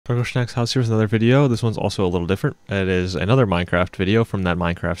Snacks House here with another video. This one's also a little different. It is another Minecraft video from that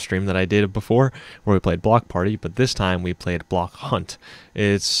Minecraft stream that I did before where we played Block Party, but this time we played Block Hunt.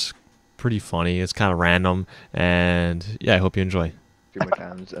 It's pretty funny, it's kind of random, and yeah, I hope you enjoy. 3 more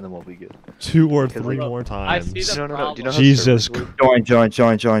times and then we'll be good. 2 or 3 more I times. see the No. problem. Do you know how Jesus servers work? Christ. Join.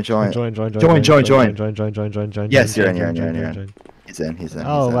 Join. Yes, you're in. He's in.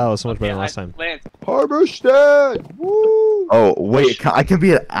 Oh wow, it was so much better Okay, than last time. Lance, Harvested! Woo! Oh, wait, I can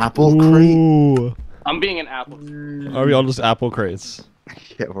be an apple crate? Ooh. I'm being an apple. Are we all just apple crates?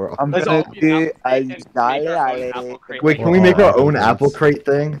 Yeah, we're all... I'm Let's gonna all be be an apple a crate and make our own apple dale. crate. Wait, can we make our own apple crate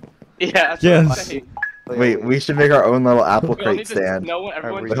thing? Yeah, that's Yes. what I'm saying. Wait, we should make our own little apple We all need crate to stand. know what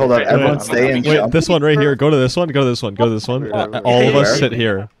everyone Wait, should hold on, say. everyone I'm stay and Wait, jump. this one right here. Go to this one. Go to this one. Go to this one. Where? All of us Where? sit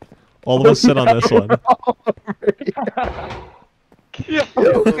here. All of us sit on this one.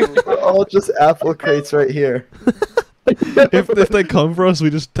 We're all just apple crates right here. If they come for us, we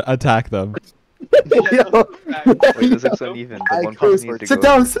just attack them. Yo. Wait, this looks uneven. The one person needs to Sit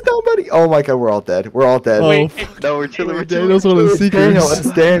go. down, buddy. Oh my god, we're all dead. We're all dead. Oh, Wait, No, we're chilling. We're chilling. Daniel's one of the It's Daniel. seekers.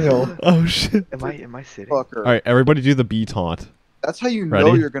 It's Daniel. Oh shit! Am I sitting? Fucker. All right, everybody, do the bee taunt. That's how you Ready?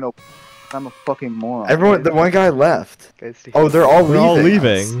 know you're gonna. I'm a fucking moron. Everyone, the one guy left. Guys, stay Oh, they're all We're all leaving.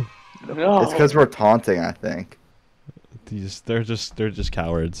 leaving. no. It's because we're taunting, I think. They're just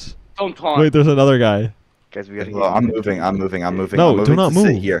cowards. Don't taunt. Wait, there's another guy. Guys, we gotta Well, I'm get. moving. No, I'm do moving not to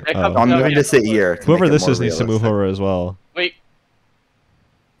sit move. here. Hey, Oh. come- I'm no, moving yeah, to sit look. here. to Whoever make it this more is needs to move realistic. over as well. Wait.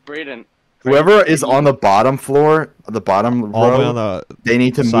 Brayden. Whoever is on the bottom floor, the bottom All the way row, on the they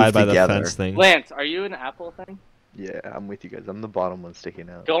need to side move by the together. fence thing. Lance, are you an apple thing? Yeah, I'm with you guys. I'm the bottom one sticking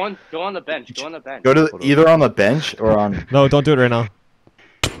out. Go on the bench. Go on the bench. Go to Hold on. either on the bench or on. No, don't do it right now.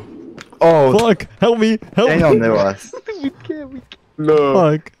 Oh, Fuck! Help me! Help Daniel me! knew us. we can't. No,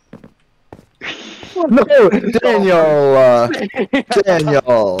 Fuck! no, Daniel,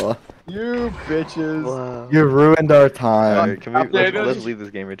 Daniel, You bitches. Wow. you ruined our time. Alright, can we? Yeah, no, Let's just- leave this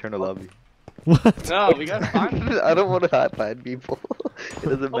game. Return to lobby. What? No, we gotta find. I don't want to hide behind people. It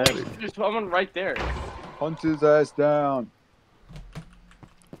doesn't Oh, matter. wait, there's someone right there. Hunt his ass down.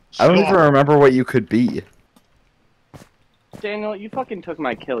 I don't even remember what you could be. Daniel, you fucking took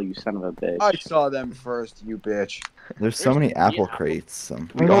my kill, you son of a bitch. I saw them first, you bitch. There's so There's many the apple apple. crates.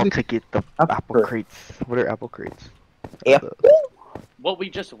 We Well, all the- to get the Apple apple crate. crates. What are apple crates? What we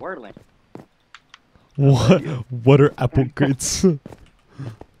just were, Lance. What? What are apple crates?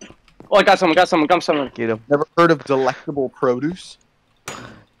 Oh, I got someone. Get them. Never heard of delectable produce?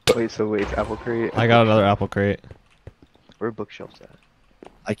 Wait, it's apple crate. I got another apple crate. Where are bookshelves at?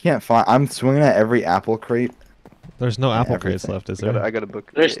 I can't find. I'm swinging at every apple crate. There's no apple crates Everything. left, is I there? got a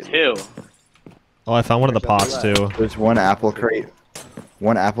book. There's crate. 2. Oh, I found one of the pots too. There's one apple crate.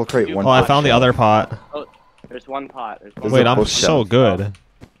 One apple crate. You- One. Oh, I pot found the shelf. other pot. There's one pot. There's one There's Wait, a I'm bookshelf. so good.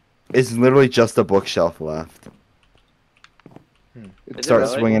 It's literally just a bookshelf left. Is it Start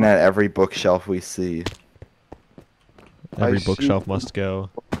really? swinging at every bookshelf we see. Every I see. bookshelf must go.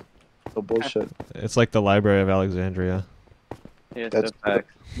 Oh bullshit. It's like the Library of Alexandria. Yeah, That's-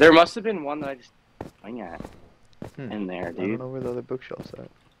 facts. There must have been one that I just swing at Hmm. in there, I don't dude. know where the other bookshelves at.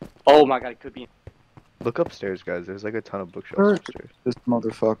 Oh my god, it could be. Look upstairs, guys. There's like a ton of bookshelves Where- upstairs. This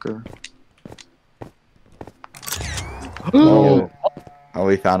motherfucker. Oh,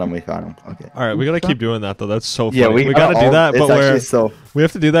 we found him. Okay. All right, we gotta keep doing that though. That's so funny. Yeah, we gotta do that, it's but where actually so. we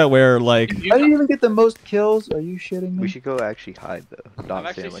have to do that where like I didn't even get the most kills. Are you shitting me? We should go actually hide though. I'm Not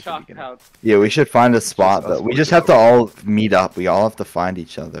actually stand like the shocked beginning. how. Yeah, we should find a spot us though. We four just together. have to all meet up. We all have to find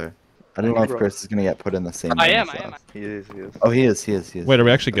each other. I don't know if Bro. Chris is gonna get put in the same. I room am. as I am. us. He is. Oh, he is. wait, are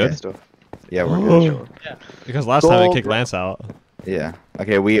we actually Okay. good? Stuff. Yeah, we're Oh. good. Because last time I Go, kicked bro. Lance out. Yeah.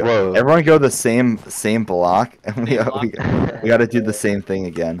 Okay. We Whoa. everyone go the same block, and we Block. we got to do the same thing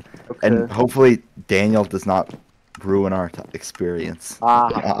again. Okay. And hopefully Daniel does not ruin our experience. Ah,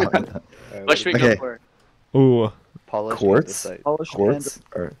 What should we Okay. go for? Ooh, Polish Quartz? andesite. polished Quartz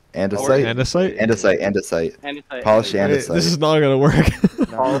or Andesite. andesite? andesite. Andesite. And it's like, Polished Wait, andesite. this is not gonna work.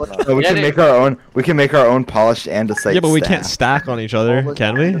 No, it's not. No, we Yeah, can it make our own. We can make our own polished andesite. Yeah, but we can't stack. stack on each other, Polished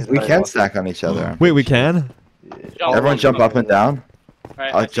can we? andesite. We can stack on each other. Wait, we can? Yeah. Everyone jump up and down.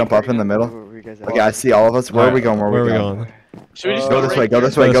 Alright, I'll jump up in the middle. Where you guys at? Okay, I see all of us. Where are we going? Where are we going? Should we just Go go this right way. Go here?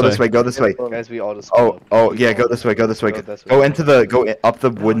 this way. Go Go this this way. Go this way. Guys, we all just. Oh, yeah. Go this way. Go this way. Go this way. Go into the. Go up the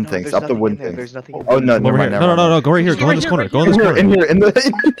wooden No, things. there's Up the nothing wooden in there, things. There's nothing. in Oh there. no, Over never here. mind. No, no, go right here. Go in this corner. Go in this In corner. here. In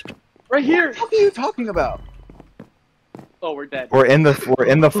the. Right here. What are you talking about? Oh, we're dead. We're in the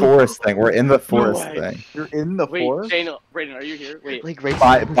forest thing. We're in the forest way. thing. You're in the Wait, forest? Daniel, Brayden, are you here? Wait, Like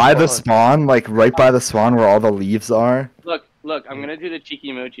right By the spawn, like right by the spawn where all the leaves are. look, I'm gonna do the cheeky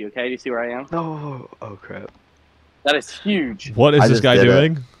emoji. Okay, do you see where I am? No. Oh crap. That is huge. What is I this just guy did it.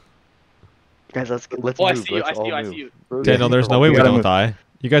 doing? Guys, let's Oh, I move. see you. I Let's see you. all I see move. you. Bro, Daniel, there's no way we gotta don't move. die.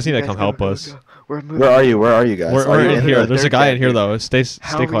 You guys need to Guys, come go, help go, us. go. We're moving. Where are you? Where are you guys? We're Are you in here. There's a guy in here They're though. Stay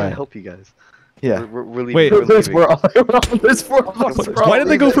How are we gonna quiet. help you guys? Yeah. We're leaving. Wait, we're There's leaving. there's four of us. Why did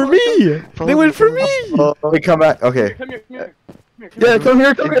they go for me? They went for me. We come back. Okay. Come here. Come here. Yeah, come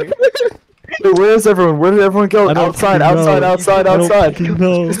here. Come here. Wait, where is everyone? Where did everyone go? I don't Outside, know. outside, outside, I don't outside.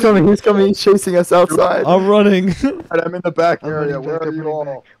 know. He's coming. He's coming. He's chasing us outside. I'm running. I'm in the back I'm area. running Where back, are I'm you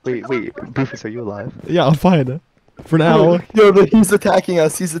running all? Wait, Boofus, are you alive? Yeah, I'm fine. For now. Yo, he's attacking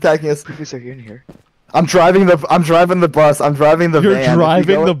us. He's attacking us. Boofus, are you in here? I'm driving the bus. I'm driving the You're van.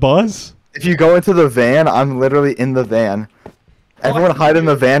 driving the bus? If you go into the van, I'm literally in the van. Everyone hide in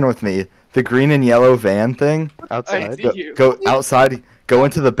the van with me. The green and yellow van thing. Outside? see Go, you. go outside. Go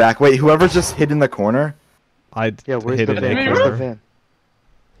into the back. Wait, whoever just hid in the corner. I Yeah, where's hid the it van? in Where's the corner. van?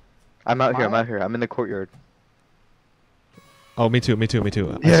 I'm out here. I'm out here. I'm in the courtyard. Oh, me too. I see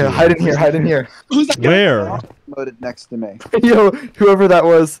Yeah, you. hide in here. Hide in here. Where? Loaded next to me. Yo, whoever that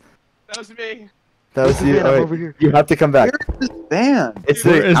was. That was me. That was Where's the you. van? I'm Alright, over here. you have to come back. Where's this van? It's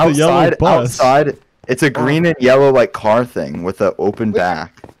Where the is the yellow outside. bus? Outside. It's a green and yellow like car thing with an open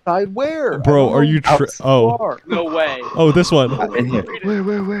back. Side where? Bro, I are don't you know oh. far. No way. Oh, this one. In here. Where?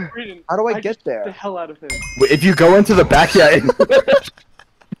 Breeden, How do I just get beat the there? hell out of him. If you go into the back, yeah.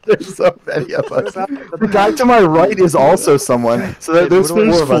 There's so many of us. The The guy to my right is also someone. So there's What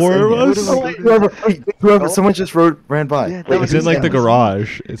do I- four of us. four in of here. us? What do I- Whoever, someone just ran by. Yeah, that Wait, was It's in like the Yeah.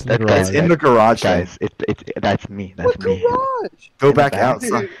 garage. It's in the That garage. It's in the garage. Guys, that's me. That's What me. garage? Go in the back back.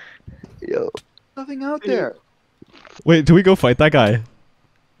 outside. Yo. Nothing out there. Wait, do we go fight that guy?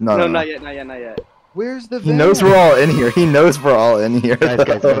 No, Not yet. Not yet. Where's the He van? knows we're all in here. He knows we're all in here. Guys,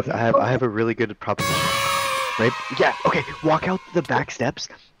 I have a really good proposition. Right? Yeah. Okay. Walk out the back steps,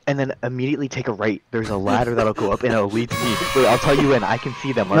 and then immediately take a right. There's a ladder that'll go up, and it'll lead to me. Wait, I'll tell you when. I can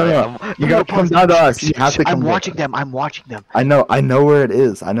see them. No, alright? no. You gotta come down to us. You have to I'm come. watching them. I'm watching them. I know where it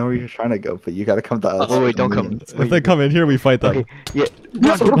is. I know where you're trying to go, but you gotta come to us. Wait, don't come. If they come in here, we fight them. Okay. Yeah.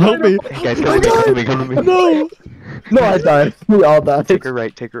 Help me. Hey, guys, come to me. Come to me. No. No, I died. We all died. Take her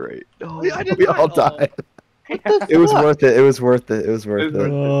right. Take her right. Oh, We all died. It was worth it. It was worth it. It was worth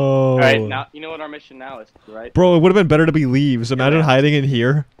it. Oh. Alright, now you know what our mission now is, right? Bro, it would have been better to be leaves. Imagine hiding in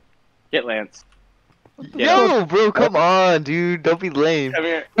here. Get Lance. Yo, bro, come on, dude. Don't be lame. Come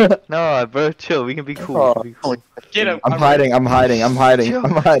here. No, bro, chill. We can be cool. We can be cool. Get him. I'm hiding. I'm hiding. I'm hiding.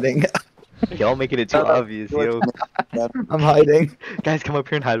 I'm hiding. Y'all making it too obvious, yo. I'm hiding. Guys, come up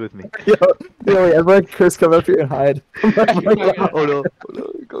here and hide with me. Yo, wait, everyone, Chris, come up here and hide. Oh no. Oh no.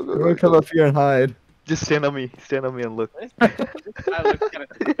 Go, go, Everyone, go, come go. up here and hide. Just stand on me. Stand on me and look. I look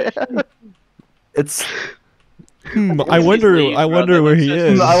kinda... It's. I wonder where he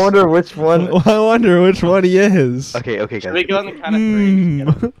is. I wonder which one. I wonder which one he is. Okay, Should we guys. go on the count of three?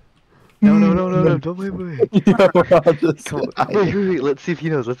 Hmm. No. Don't wait. Yeah, we're all just Come on. hiding. Wait. Let's see if he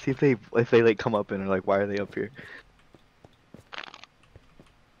knows. Let's see if they like come up and are like, why are they up here?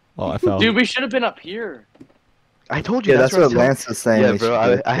 Oh, I fell. Dude, we should have been up here. I told you. Yeah, that's I was what telling- Lance was saying. Yeah, we bro.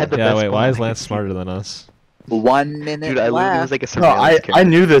 should do. I had the Yeah, best wait, why spawn. is I Lance could see- smarter than us? 1 minute Dude, I literally left. was like a No, surveillance I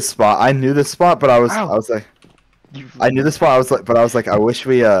knew this spot. I knew this spot, but I was Ow. like, You- I knew this spot. I was like, I wish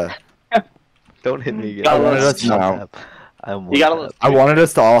we Don't hit me again. I wanted us to One know. tap. I'm You gotta one look. tap. I wanted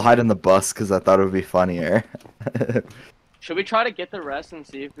us to all hide in the bus because I thought it would be funnier. Should we try to get the rest and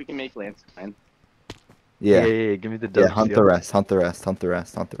see if we can make Lance fine? Yeah. Give me the Yeah, dubs, hunt yo. the rest, hunt the rest, hunt the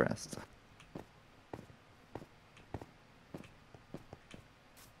rest, hunt the rest.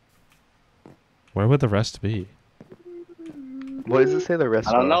 Where would the rest be? What does it say the rest?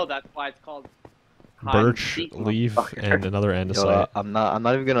 I don't are? know. That's why it's called hide and Birch, seek, leaf, motherfucker. and another andesite. Yo, I'm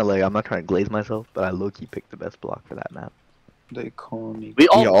not even gonna I'm not trying to glaze myself, but I low-key picked the best block for that map. They call me. We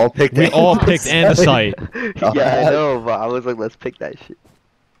all We all picked. We all picked andesite. Yeah, I know, but I was like, let's pick that shit.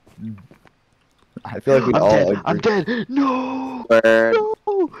 I feel like we I'm all dead. agree. I'm dead. No. Word. No.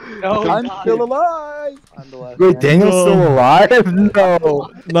 No, I'm God. still alive. I'm the last Wait, man. Daniel's No. still alive?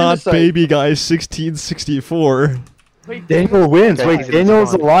 No. Not Andesite. baby guy 1664. Wait, Daniel wins. Guys, Wait, he's in Daniel's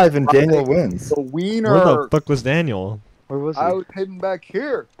spawn. alive and Daniel wins. The wiener. Where the fuck was Daniel? Where was he? I was hidden back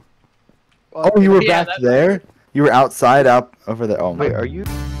here. Oh, you were Yeah, back that- there? You were outside, out over there. Oh my. Wait, are you?